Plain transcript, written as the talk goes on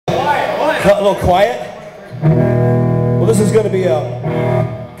A little quiet? Well, this is going to be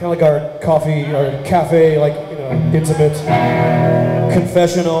kind of like our coffee or cafe, like, you know, intimate,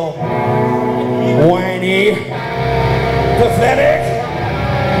 confessional, whiny, pathetic,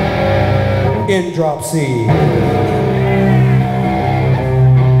 in drop C.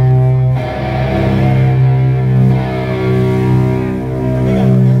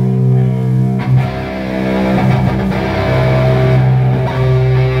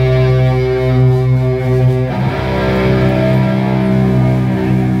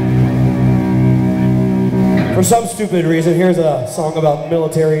 For some stupid reason, here's a song about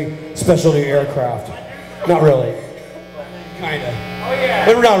military specialty aircraft. Not really. Kinda. Oh yeah.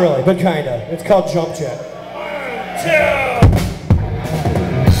 But not really, but kinda. It's called Jump Jet. 1, 2.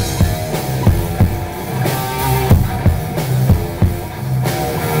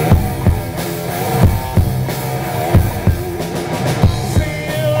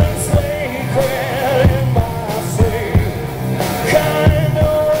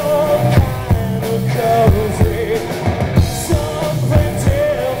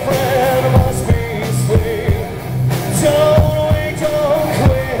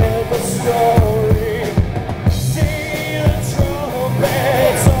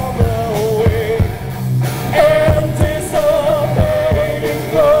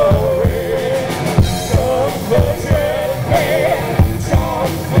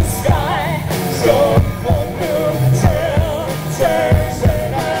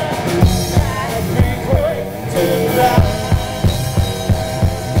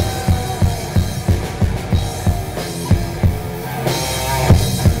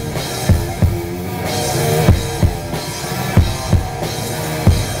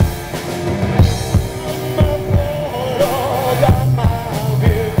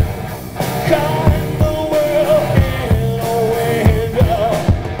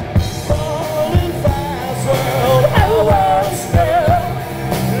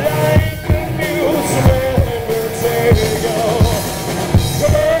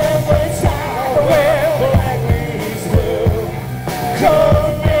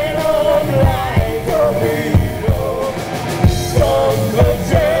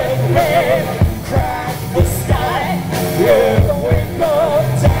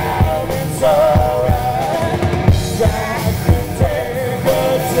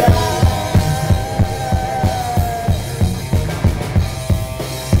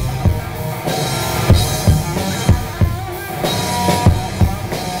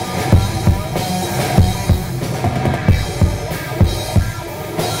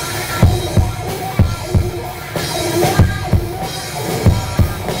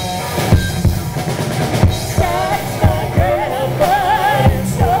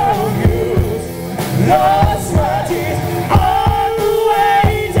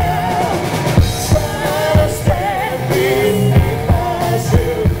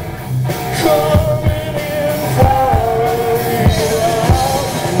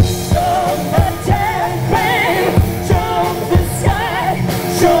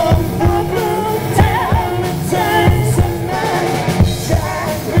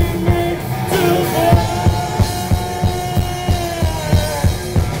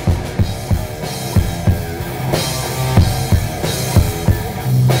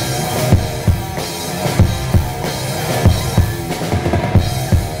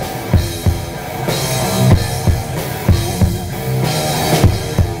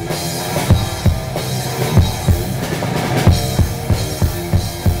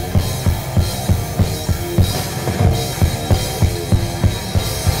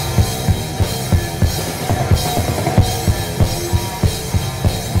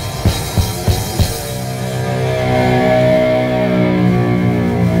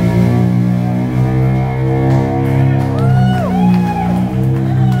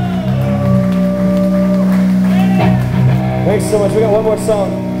 Thanks so much. We got one more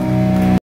song.